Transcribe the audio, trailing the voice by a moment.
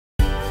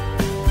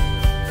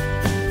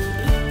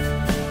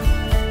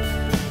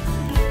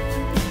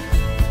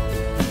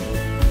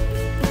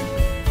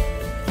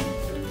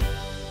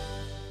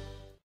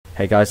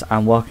Hey guys,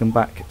 and welcome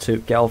back to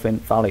Gelvin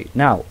Valley.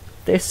 Now,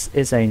 this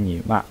is a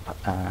new map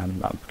that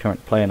I'm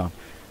currently playing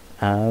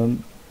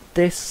on.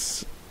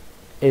 This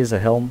is a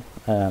hill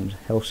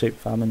sheep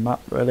farming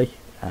map, really.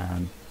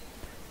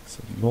 It's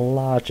a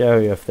large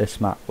area of this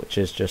map which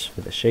is just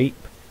for the sheep.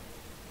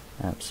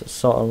 So it's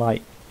sort of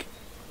like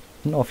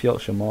North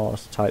Yorkshire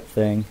Moors type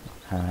thing,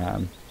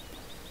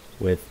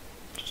 with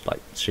just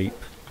like sheep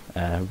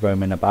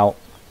roaming about.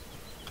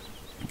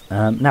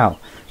 Now,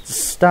 to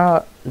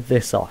start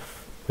this off,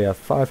 we have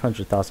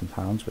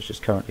 £500,000, which is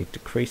currently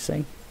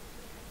decreasing,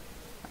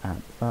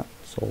 and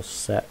that's all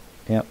set.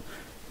 Yep.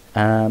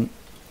 And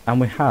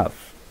we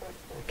have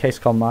a case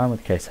combine with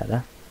a case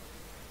header,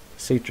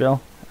 seed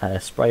drill,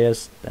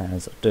 sprayers.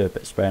 So do a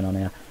bit of spraying on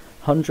here.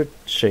 100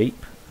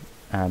 sheep,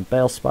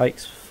 bale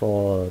spikes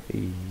for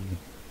the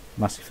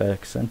Massey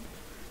Ferguson,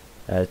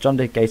 John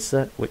Deere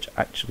Gator, which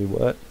actually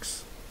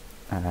works.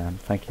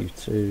 Thank you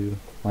to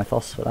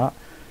Mythos for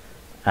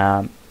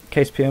that.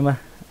 Case Puma.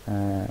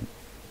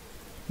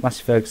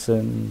 Massey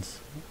Ferguson's,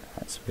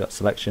 so we've got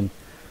selection,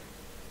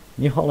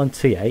 New Holland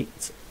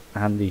T8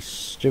 and the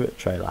Stewart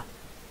trailer.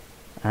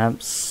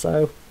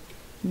 So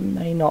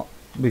may not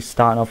be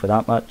starting off with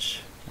that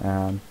much,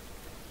 but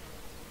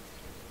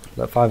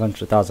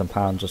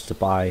 £500,000 just to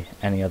buy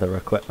any other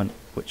equipment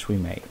which we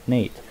may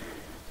need.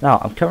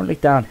 Now I'm currently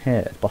down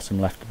here at the bottom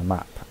left of the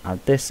map,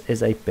 and this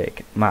is a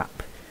big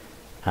map.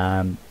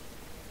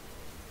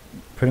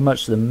 Pretty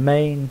much the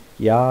main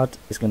yard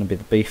is going to be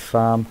the beef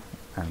farm,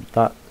 and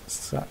that's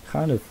that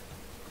kind of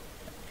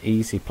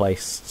easy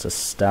place to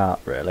start,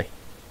 really.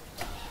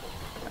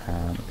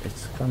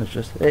 It's kind of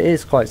just, it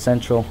is quite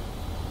central.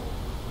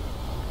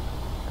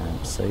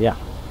 So yeah.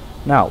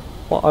 Now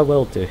what I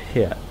will do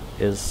here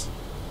is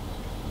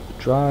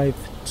drive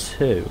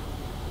to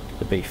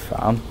the beef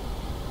farm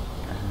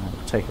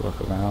and take a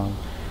look around.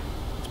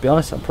 To be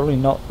honest, I'm probably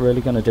not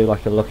really going to do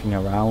like a looking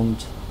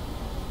around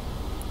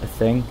a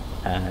thing,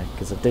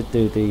 because I did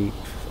do the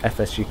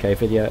FSUK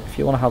video. If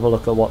you want to have a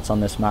look at what's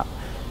on this map,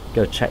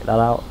 go check that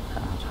out.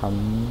 I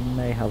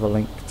may have a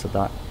link to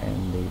that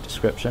in the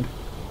description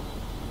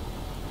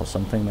or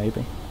something,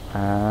 maybe.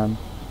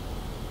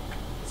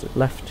 Is it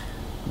left?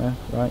 No,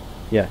 right?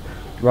 Yeah,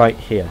 right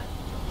here.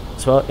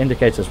 So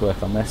indicators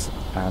work on this,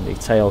 and the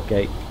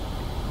tailgate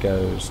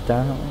goes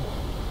down.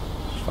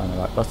 Just find the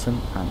right button,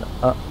 and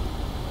up,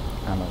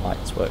 and the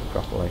lights work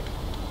properly.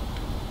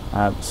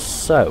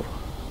 So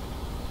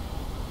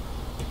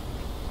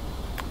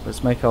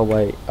let's make our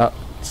way up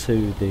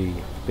to the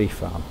beef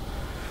farm.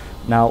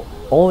 Now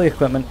all the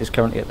equipment is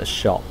currently at the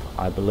shop,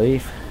 I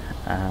believe,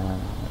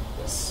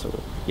 so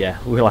yeah,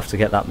 we'll have to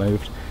get that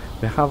moved.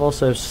 We have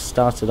also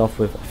started off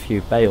with a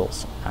few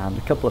bales and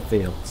a couple of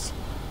fields,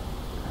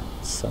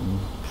 so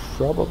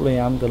probably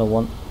I'm going to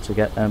want to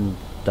get them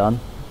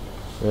done,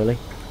 really.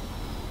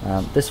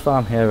 This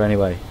farm here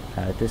anyway,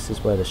 this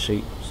is where the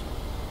sheep's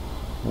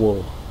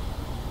wool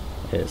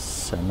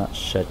is, and that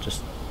shed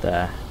just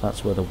there,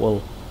 that's where the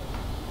wool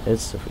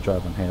is. If we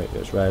drive on here it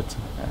goes red,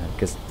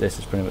 because this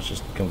is pretty much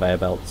just conveyor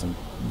belts and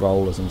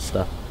rollers and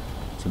stuff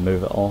to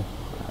move it all.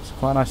 It's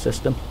quite a nice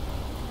system.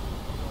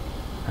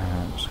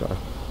 Just got a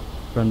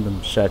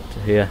random shed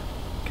here,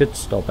 could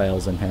store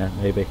bales in here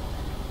maybe,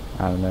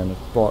 and then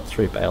I've bought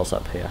 3 bales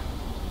up here.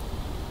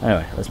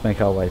 Anyway, let's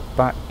make our way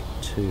back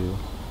to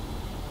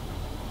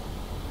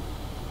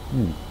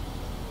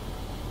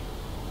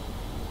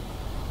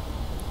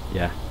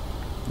yeah,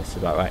 this is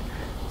about right.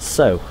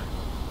 So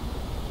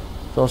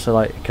there's also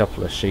like a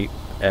couple of sheep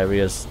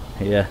areas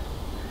here.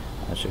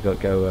 I should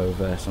go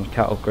over some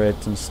cattle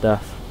grids and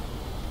stuff.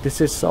 This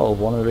is sort of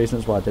one of the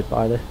reasons why I did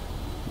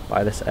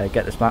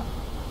get this map,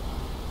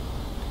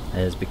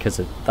 is because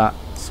of that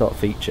sort of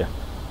feature.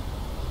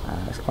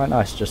 It's quite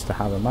nice just to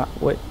have a map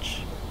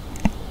which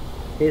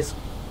is,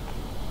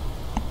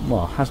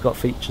 well, has got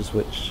features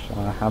which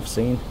I have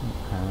seen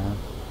and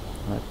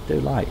I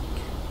do like.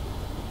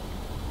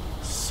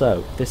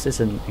 So this is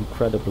an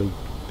incredibly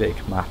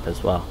big map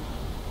as well.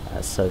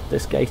 So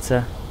this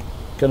gator,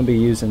 going to be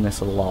using this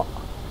a lot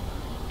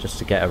just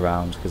to get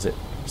around, because it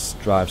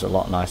drives a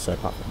lot nicer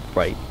apart from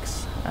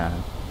brakes.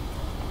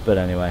 But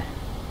anyway,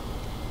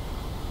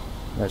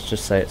 let's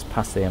just say it's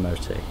past the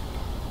MOT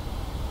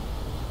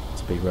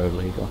to be road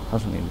legal.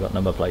 Hasn't even got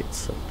number plates,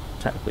 so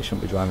technically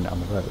shouldn't be driving it on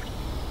the road.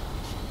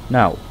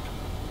 Now,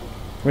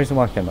 the reason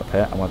why I came up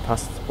here and went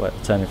past where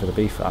turning for the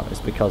beef farm is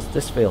because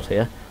this field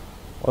here,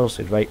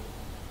 oilseed rape,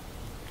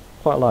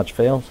 quite a large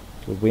field.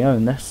 We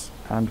own this,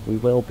 and we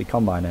will be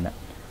combining it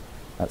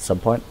at some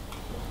point.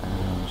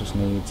 Just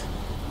need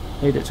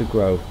it to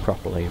grow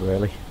properly,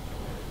 really.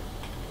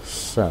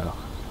 So,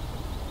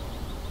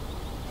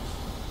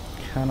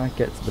 can I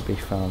get to the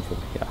beef farm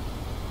from here?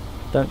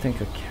 Don't think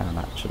I can,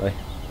 actually.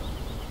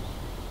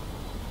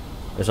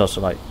 There's also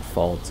like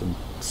folds and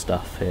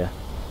stuff here,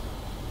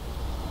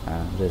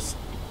 and it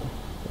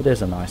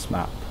is a nice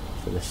map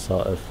for this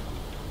sort of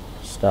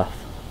stuff.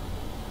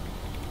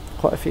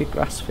 Quite a few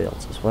grass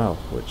fields as well,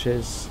 which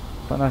is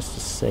quite nice to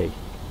see,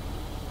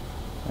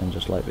 and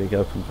just like big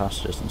open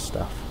pastures and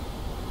stuff.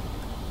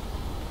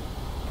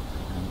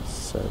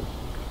 so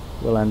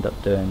we'll end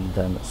up doing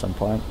them at some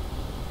point.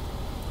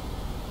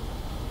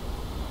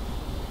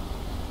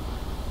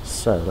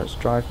 So let's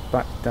drive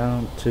back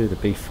down to the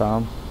beef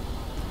farm.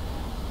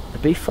 The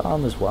beef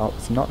farm as well,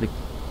 it's not the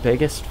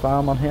biggest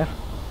farm on here,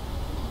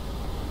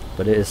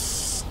 but it is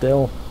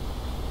still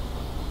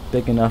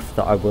big enough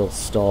that I will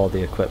store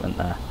the equipment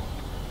there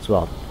as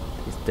well.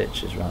 These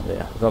ditches around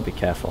here, I've got to be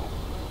careful.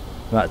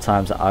 The amount of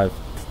times that I've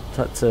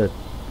had to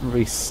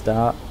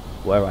restart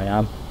where I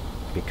am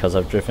because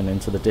I've driven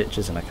into the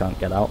ditches and I can't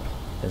get out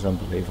is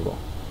unbelievable.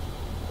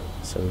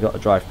 So we've got to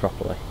drive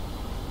properly.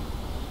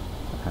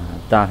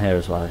 Down here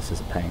as well, this is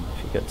a pain.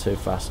 If you get too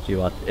fast,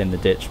 you are in the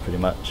ditch pretty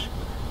much.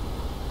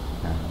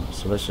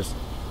 So let's just,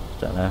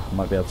 don't know, I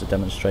might be able to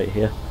demonstrate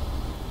here.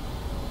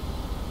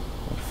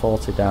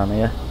 40 down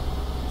here.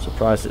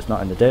 Surprised it's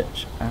not in the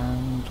ditch,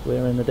 and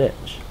we're in the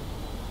ditch,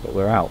 but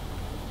we're out.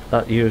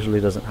 That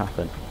usually doesn't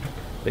happen.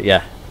 But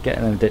yeah,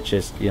 getting in the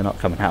ditches, you're not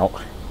coming out.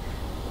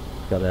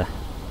 Gotta,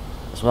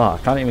 as well, I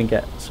can't even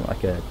get something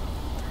like a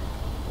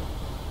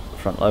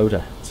front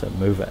loader to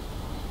move it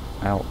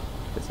out,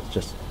 because it's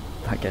just,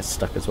 that gets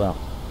stuck as well.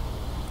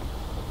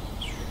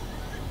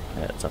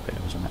 Yeah, it's up here,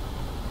 isn't it?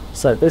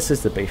 So this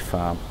is the beef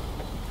farm.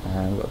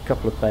 We've got a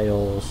couple of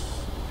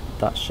bales,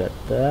 that shed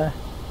there.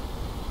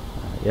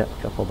 Yep,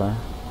 a couple there.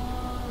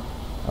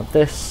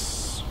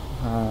 This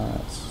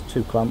it's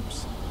 2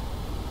 clumps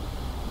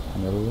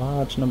and a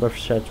large number of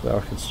sheds where I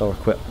can store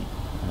equipment.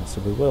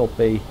 So we will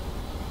be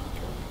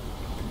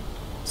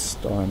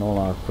storing all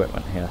our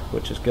equipment here,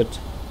 which is good.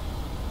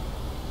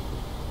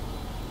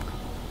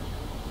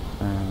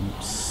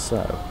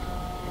 So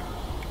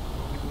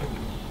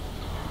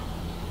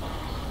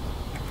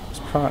let's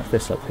park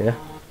this up here.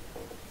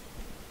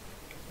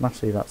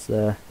 Matty, that's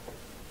their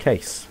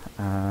case,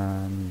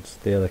 and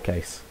the other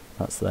case,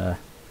 that's their.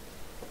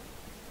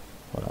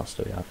 What else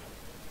do we have?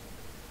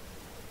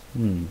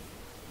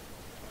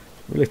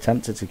 Really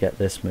tempted to get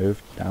this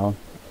moved down.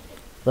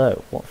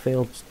 Though, what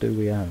fields do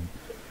we own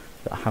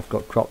that have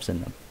got crops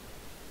in them?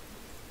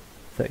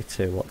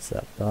 32, what's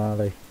that?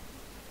 Barley.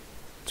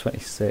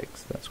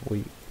 26, that's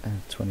wheat.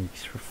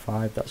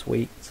 25, that's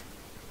wheat.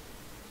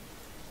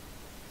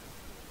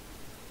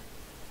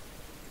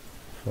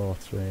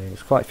 4-3,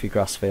 there's quite a few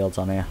grass fields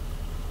on here.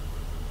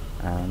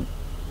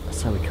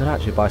 So we could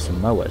actually buy some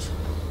mowers.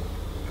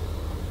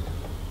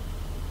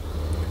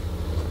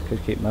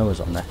 Could keep mowers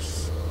on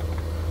this.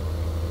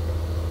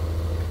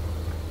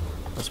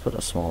 Let's put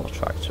a smaller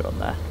tractor on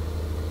there.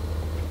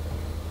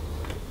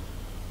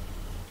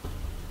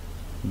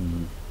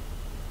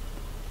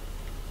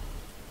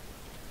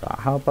 But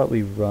how about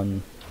we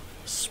run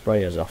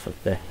sprayers off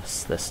of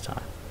this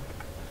time?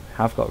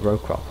 I've got row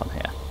crop on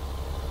here.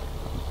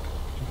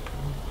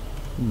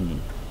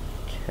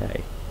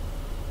 Okay.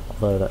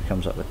 Although that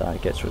comes up with that,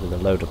 it gets rid of the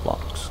loader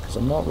blocks, because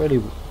I'm not really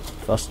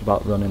fussed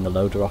about running the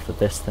loader off of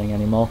this thing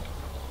anymore.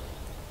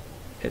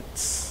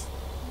 This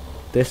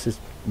is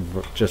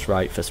just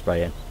right for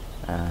spraying.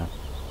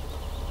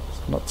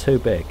 It's not too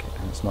big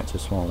and it's not too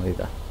small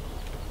either.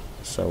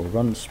 So we'll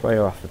run the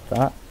sprayer off of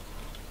that.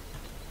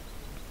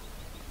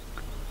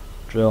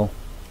 Drill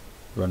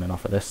running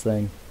off of this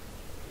thing.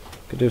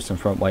 Could do some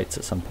front weights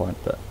at some point,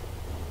 but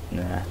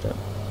nah,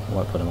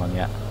 won't put them on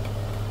yet.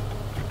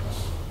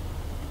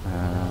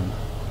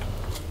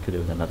 Could do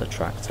with another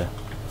tractor.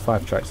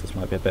 5 tractors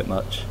might be a bit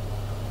much.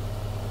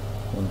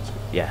 1, 2,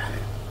 yeah.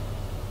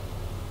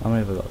 How many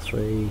have we got?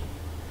 3,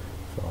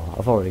 4.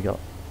 I've already got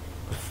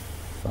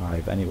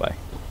 5 anyway.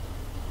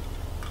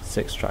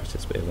 6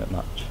 tractors would be a bit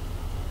much.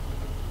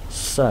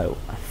 So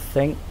I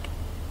think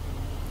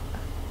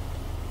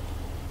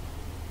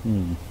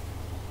we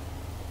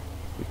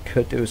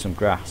could do some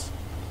grass.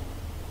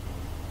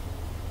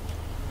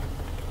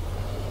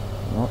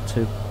 I'm not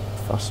too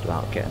fussed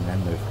about getting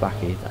them moved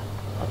back either.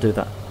 I'll do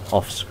that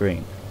off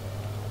screen.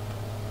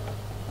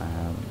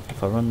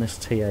 If I run this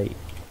T8,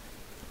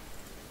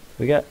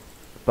 we get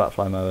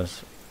butterfly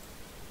mowers.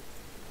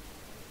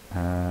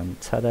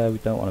 Tedder, we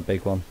don't want a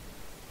big one.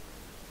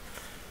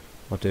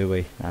 Or do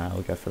we? Nah,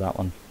 we'll go for that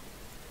one.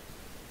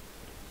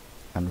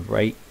 And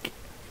rake.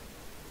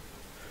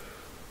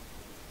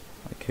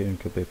 Raccoon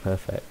could be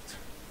perfect.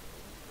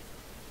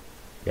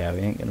 Yeah, we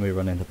ain't going to be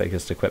running the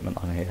biggest equipment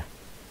on here.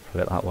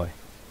 Put it that way.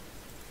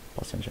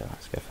 Passenger,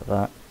 let's go for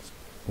that.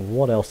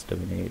 What else do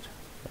we need?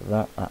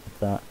 That.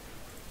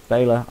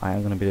 Baler, I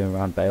am going to be doing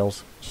round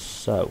bales.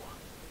 So,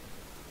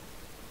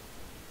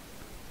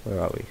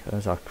 where are we?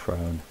 There's our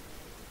crone.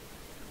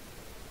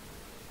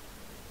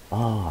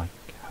 Oh,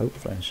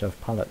 hopefully I can shove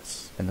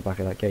pallets in the back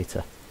of that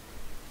gator.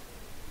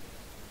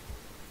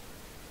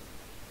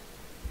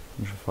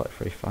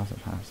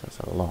 £143,000, that's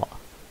a lot.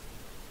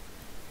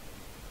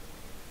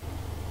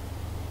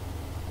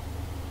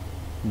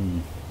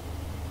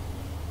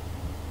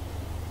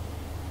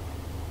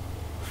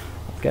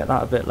 I'll get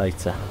that a bit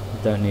later.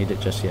 I don't need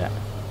it just yet.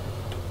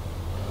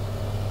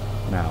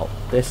 Now,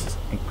 this is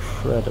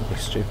incredibly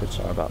stupid,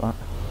 sorry about that.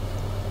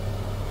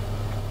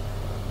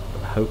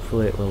 But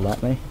hopefully it will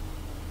let me.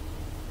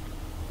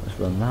 Let's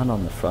run that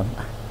on the front.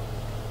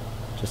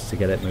 just to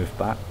get it moved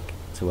back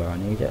to where I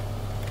need it.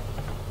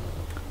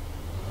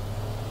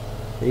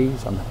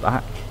 These on the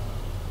back,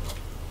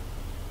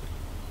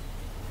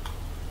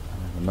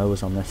 and then the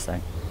mowers on this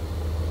thing.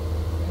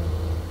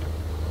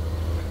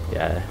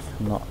 Yeah,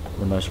 not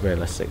the most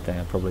realistic thing.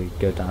 I'd probably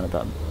go down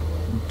about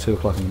 2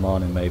 o'clock in the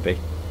morning maybe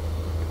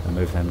and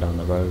move them down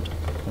the road.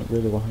 I don't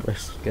really want to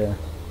risk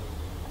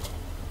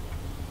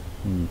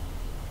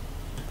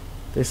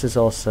This is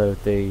also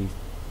the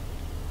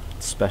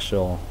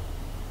special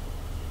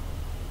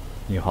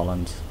New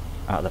Holland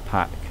out of the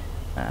pack,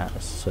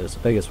 so it's the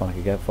biggest one I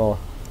could get for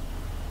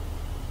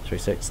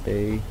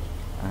 360,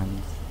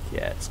 and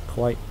yeah, it's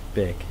quite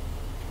big,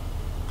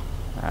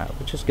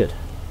 which is good.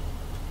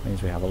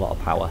 Means we have a lot of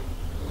power.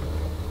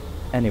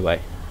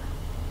 Anyway,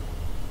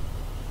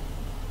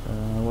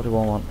 what do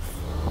I want?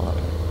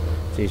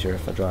 It's easier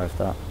if I drive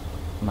that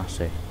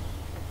Massey.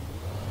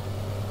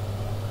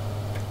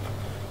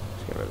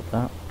 Let's get rid of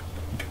that.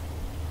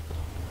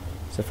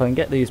 So if I can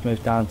get these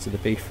moved down to the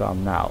beef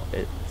farm now,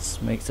 it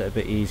makes it a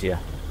bit easier.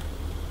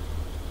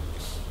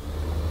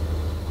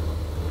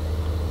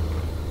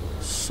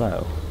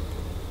 So,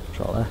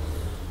 control F,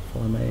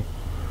 follow me.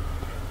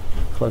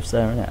 Close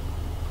there, innit?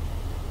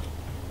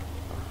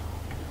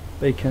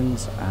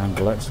 Beacons, and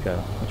let's go.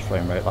 Which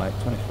frame rate, like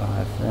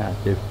 25? Yeah, I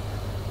do.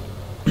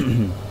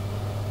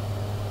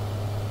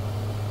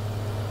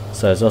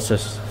 So there's also a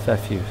fair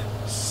few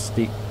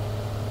steep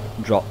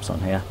drops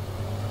on here,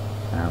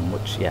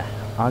 which, yeah,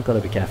 I've got to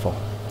be careful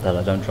that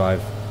I don't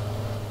drive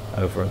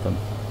over them.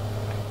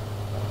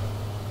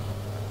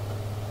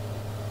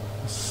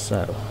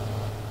 So,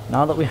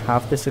 now that we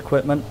have this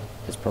equipment,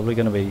 it's probably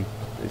going to be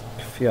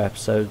a few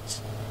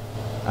episodes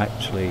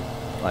actually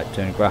like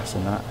doing grass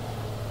and that.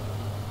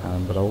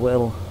 But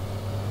I'll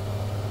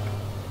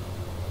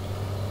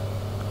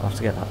have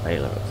to get that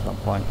baler at some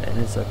point. It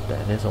is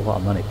a lot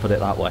of money, put it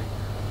that way.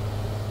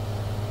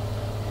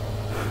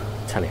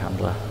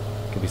 Telehandler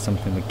could be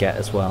something we get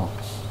as well.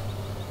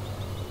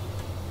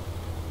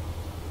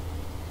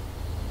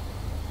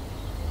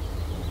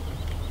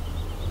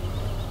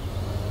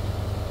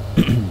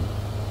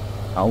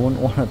 I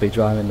wouldn't want to be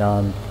driving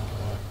down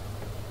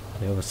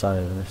the other side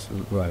of this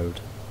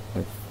road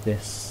with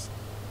this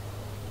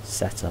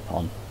setup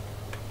on.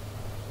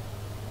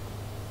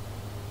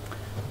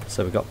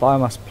 So we've got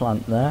biomass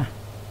plant there.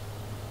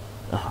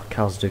 Oh,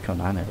 cows do come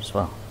down here as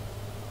well.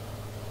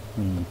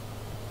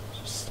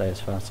 Just stay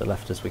as far to the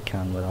left as we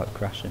can without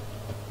crashing.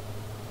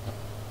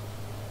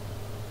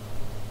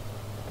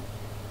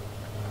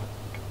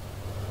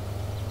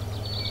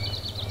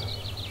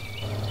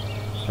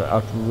 So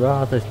I'd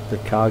rather the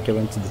car go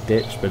into the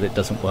ditch, but it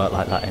doesn't work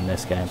like that in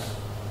this game.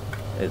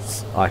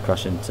 I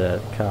crash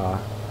into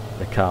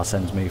the car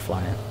sends me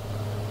flying.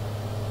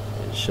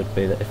 It should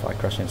be that if I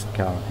crash into the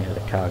car on here,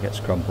 the car gets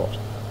crumpled,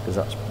 because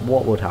that's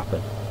what would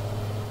happen.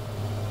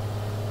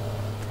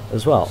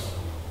 As well,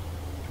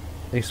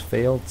 these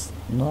fields,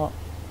 I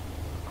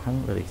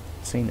haven't really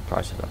seen the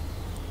price of them.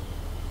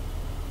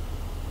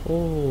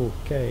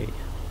 Okay,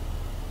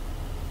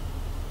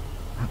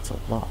 that's a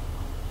lot.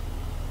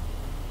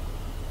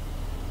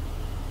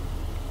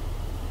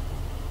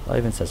 That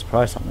even says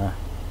price on there.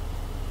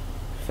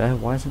 Fair,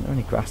 why isn't there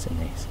any grass in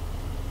these?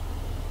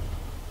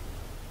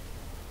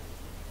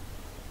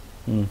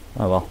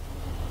 Oh well.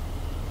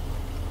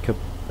 Could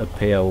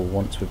appear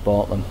once we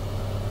bought them.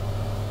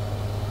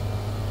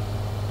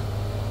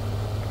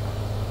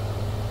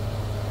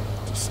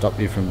 To stop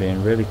you from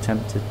being really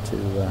tempted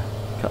to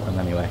cut them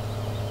anyway.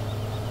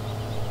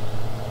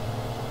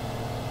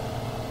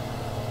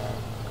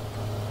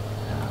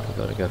 We've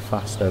got to go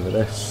fast over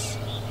this.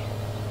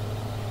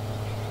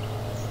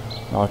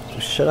 Now, I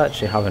should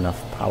actually have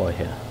enough power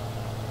here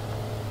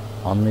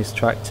on these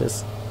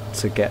tractors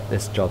to get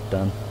this job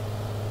done.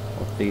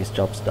 These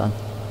jobs done.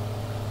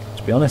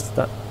 To be honest,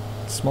 that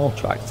small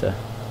tractor,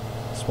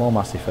 small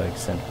Massey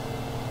Ferguson,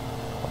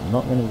 I'm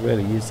not going to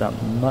really use that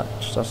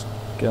much. That's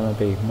going to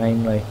be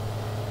mainly,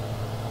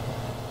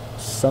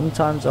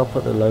 sometimes I'll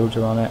put the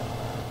loader on it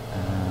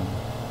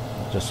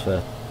just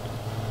for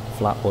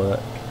flat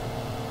work,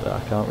 but I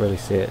can't really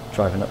see it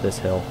driving up this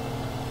hill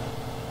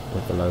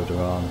with the loader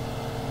on,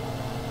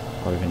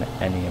 or even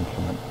any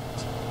implement.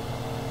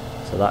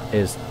 So that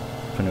is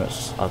pretty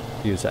much, I'll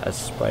use it as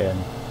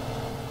spraying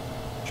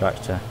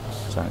tractor,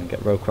 because I can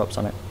get row crops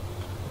on it.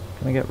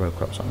 Can I get row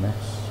crops on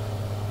this?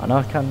 I know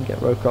I can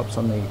get row crops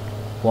on the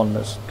one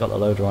that's got the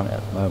loader on it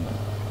at the moment.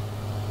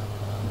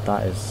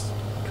 That is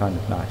kind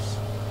of nice.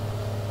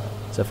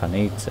 So if I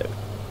need to,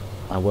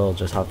 I will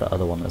just have that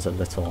other one as a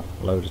little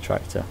loader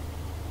tractor.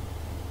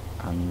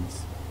 And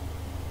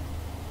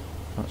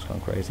that's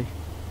gone crazy.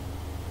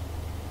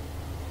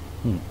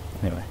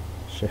 Anyway,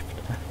 shift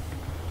F.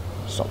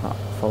 Stop that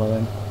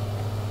following.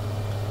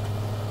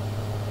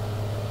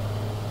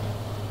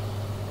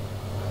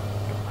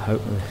 I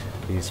hope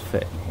these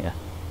fit in here.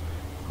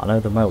 I know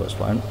the mowers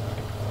won't.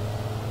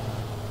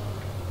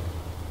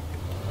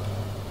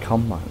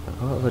 Combine. I've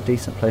got a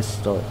decent place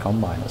to store a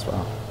combine as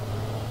well.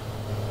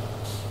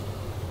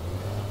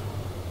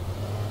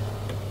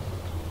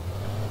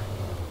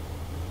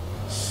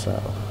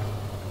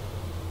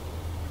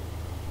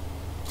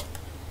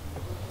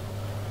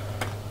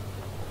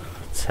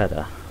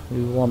 header.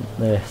 We want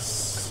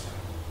this.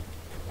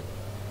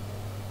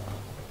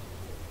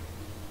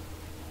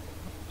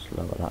 Let's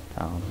lower that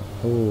down.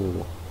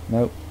 Oh,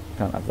 nope,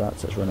 can't have that,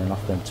 so it's running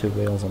off them two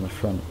wheels on the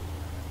front.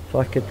 If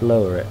I could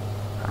lower it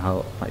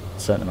out like a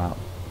certain amount,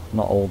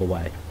 not all the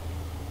way,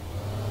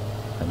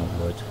 then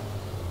I would,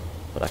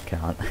 but I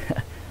can't,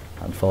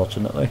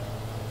 unfortunately.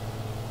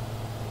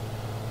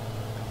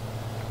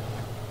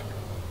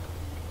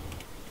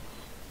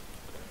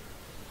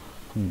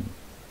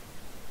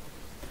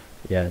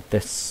 Yeah,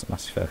 this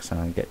must be focusing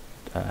on get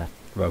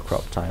row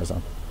crop tyres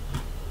on.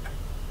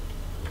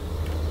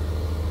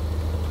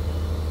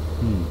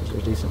 Is there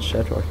a decent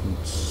shed where I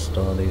can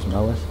store these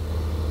mowers?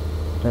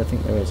 I don't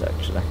think there is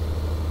actually.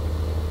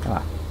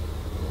 Ah.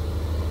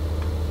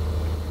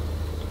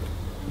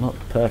 Not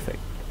the perfect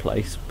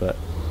place, but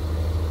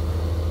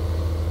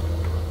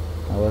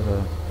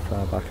however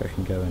far back I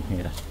can go in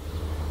here.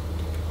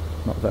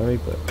 Not very,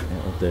 but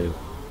it'll do.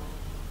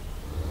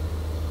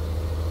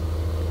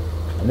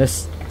 And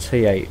this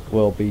T8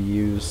 will be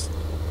used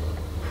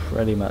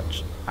pretty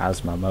much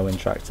as my mowing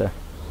tractor.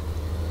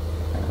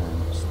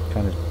 It's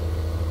kind of,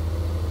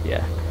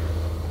 yeah,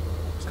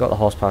 it's got the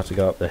horsepower to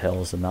go up the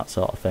hills and that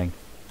sort of thing.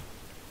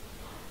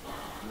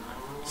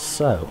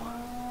 So,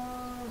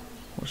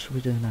 what should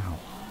we do now?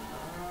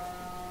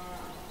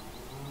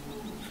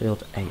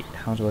 Field 8,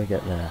 how do I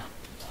get there?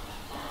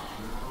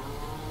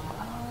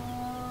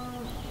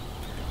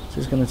 This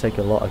is going to take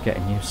a lot of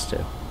getting used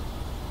to.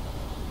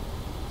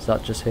 Is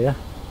that just here?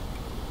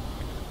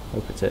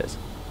 Hope it is.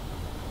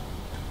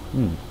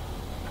 You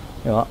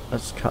know what,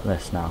 let's cut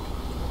this now.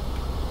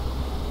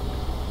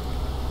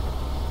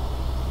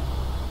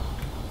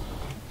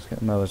 Let's get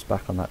the mowers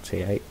back on that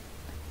T8.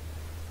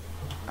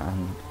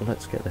 And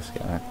let's get this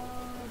going.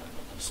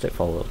 Stick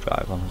 4-wheel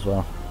drive on as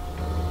well.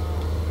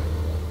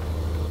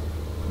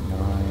 9,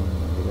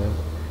 there we go.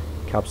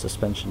 Cab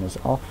suspension is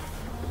off.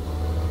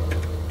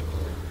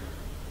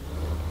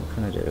 What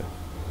can I do?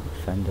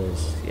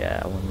 Fenders,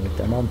 yeah, I will need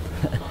them on.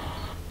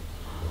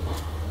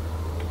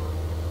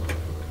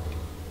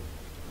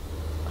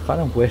 I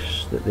kind of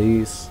wish that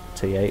these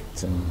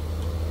T8s and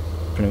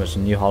pretty much the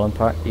New Holland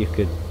pack, you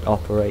could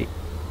operate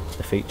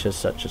the features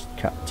such as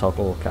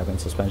toggle cabin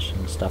suspension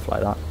and stuff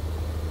like that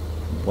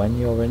when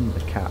you're in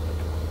the cab,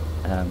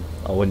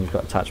 or when you've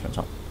got attachments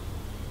on.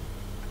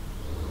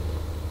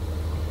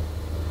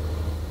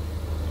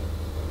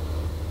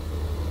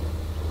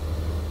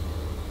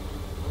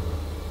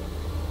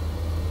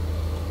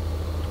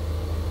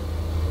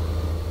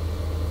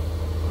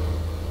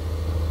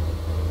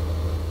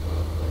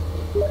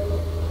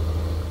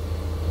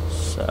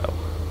 So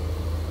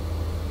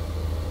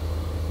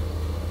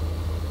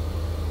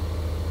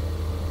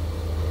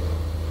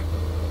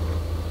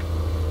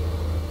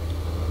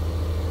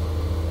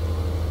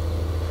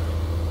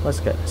let's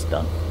get this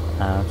done.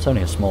 It's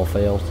only a small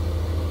field,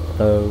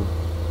 though.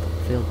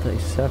 Field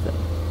 37.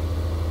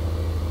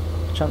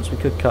 Chance we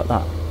could cut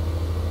that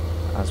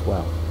as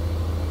well,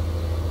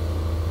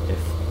 if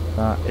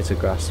that is a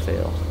grass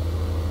field.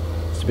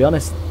 To be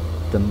honest,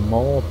 the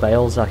more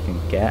bales I can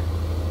get,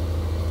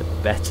 the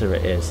better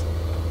it is.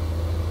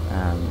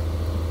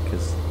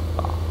 Because,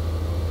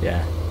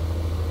 yeah,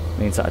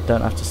 means that I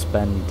don't have to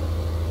spend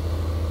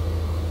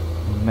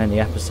many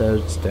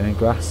episodes doing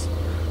grass.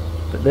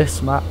 But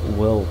this map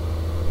will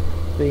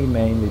be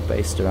mainly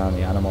based around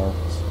the animals,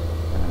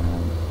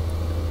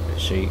 the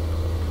sheep,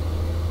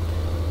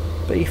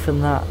 beef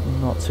and that,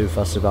 I'm not too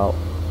fussed about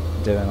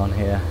doing on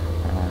here.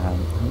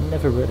 I've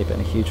never really been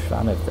a huge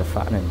fan of the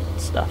fattening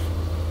stuff,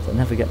 so I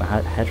never get my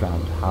head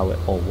around how it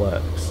all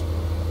works.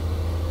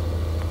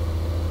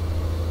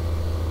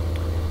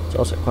 There's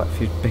also quite a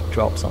few big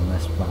drops on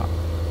this map,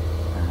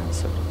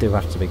 so you do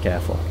have to be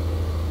careful.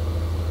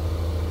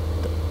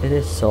 It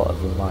is sort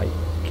of like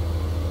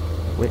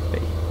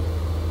Whitby,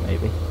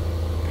 maybe,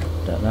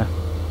 don't know.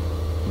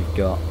 You've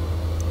got,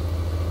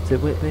 is it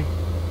Whitby?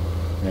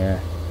 Yeah,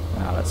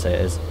 let's say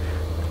it is.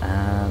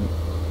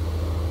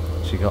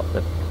 So you got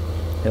the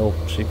hill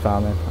sheep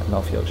farming, like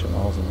North Yorkshire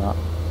Moors and that,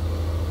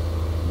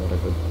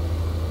 whatever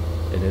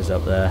it is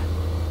up there.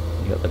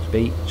 You got the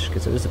beach,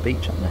 because there is a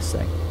beach on this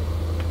thing.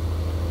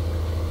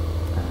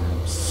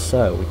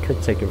 So we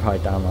could take a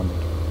ride down on the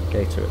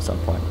Gator at some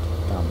point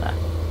down there,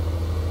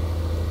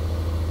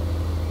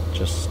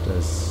 just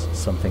as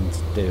something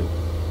to do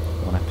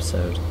one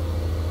episode.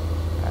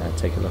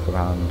 Take a look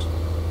around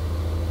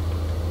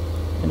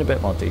in a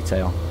bit more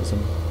detail, because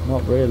I'm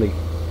not really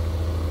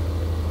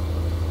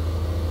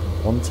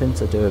wanting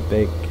to do a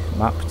big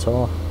map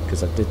tour,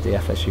 because I did the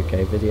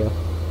FSUK video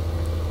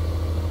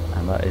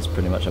and that is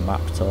pretty much a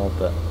map tour,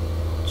 but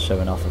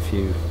showing off a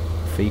few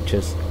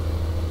features,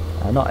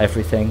 not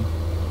everything,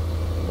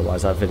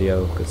 otherwise that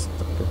video, because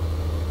the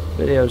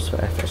videos for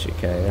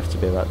FSUK have to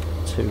be about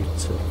 2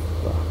 to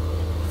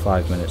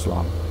 5 minutes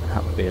long.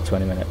 That would be a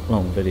 20-minute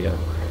long video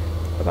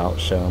about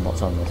showing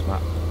what's on this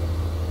map.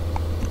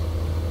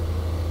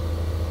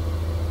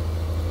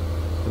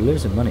 We're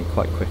losing money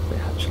quite quickly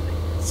actually.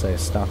 So I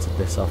started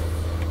this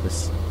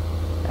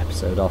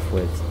episode off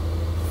with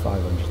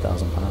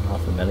 £500,000,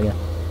 £500,000.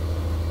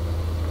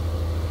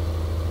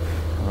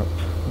 We're up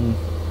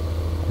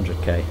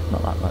 100k,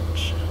 not that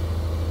much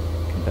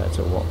compared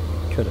to what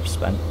we could have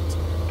spent.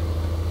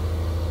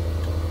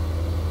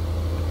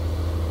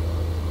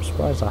 I'm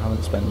surprised I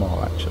haven't spent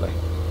more actually.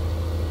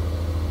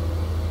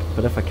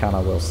 But if I can,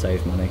 I will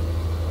save money.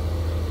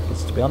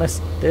 Because to be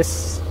honest,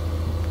 this,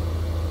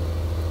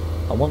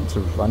 I want to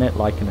run it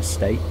like an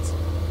estate.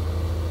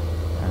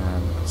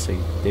 So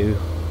you do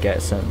get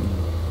a certain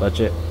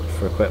budget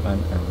for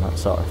equipment and that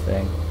sort of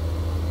thing.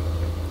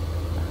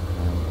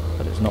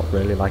 But it's not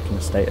really like an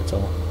estate at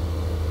all.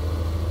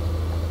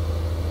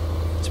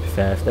 To be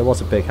fair, if there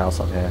was a big house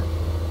up here,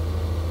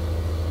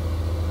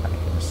 like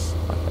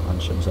a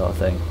mansion sort of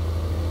thing.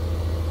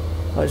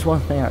 Oh, there's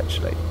one thing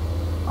actually.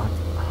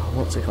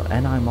 What's it called?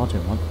 NI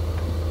Modern. What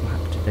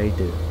map did they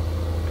do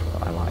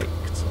that I liked?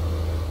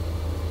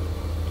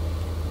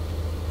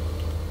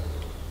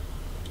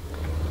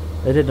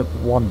 They did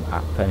one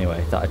map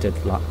anyway that I did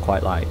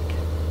quite like.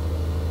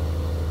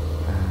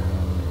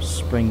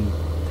 Spring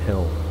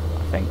Hill,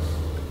 I think.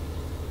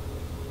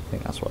 I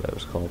think that's what it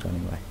was called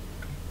anyway.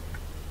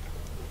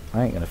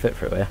 I ain't gonna fit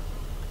through here.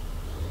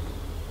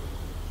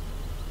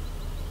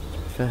 To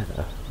be fair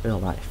though, real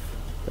life,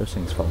 those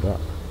things fold up.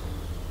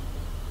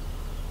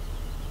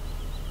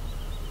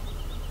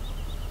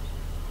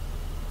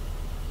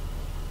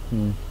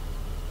 It's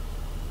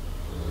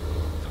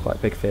quite a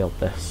big field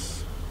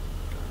this.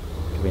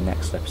 Could be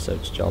next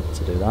episode's job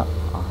to do that.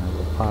 I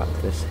will park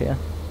this here.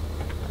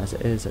 As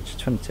it is actually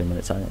 22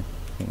 minutes, I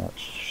think that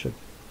should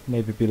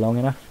maybe be long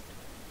enough.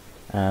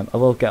 I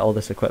will get all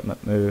this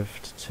equipment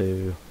moved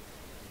to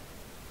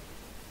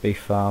B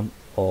farm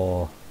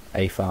or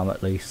A farm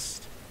at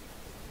least.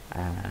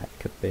 It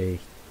could be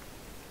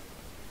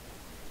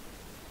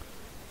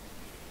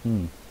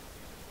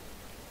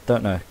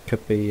don't know,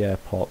 could be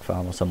pork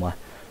farm or somewhere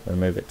we'll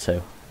move it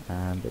to.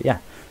 But yeah,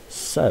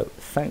 so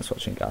thanks for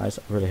watching guys.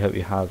 I really hope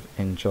you have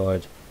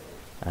enjoyed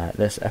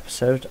this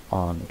episode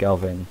on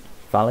Gelvin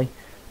Valley.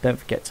 Don't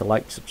forget to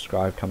like,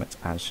 subscribe, comment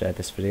and share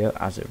this video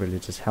as it really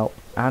does help,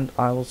 and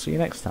I will see you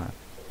next time.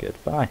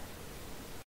 Goodbye.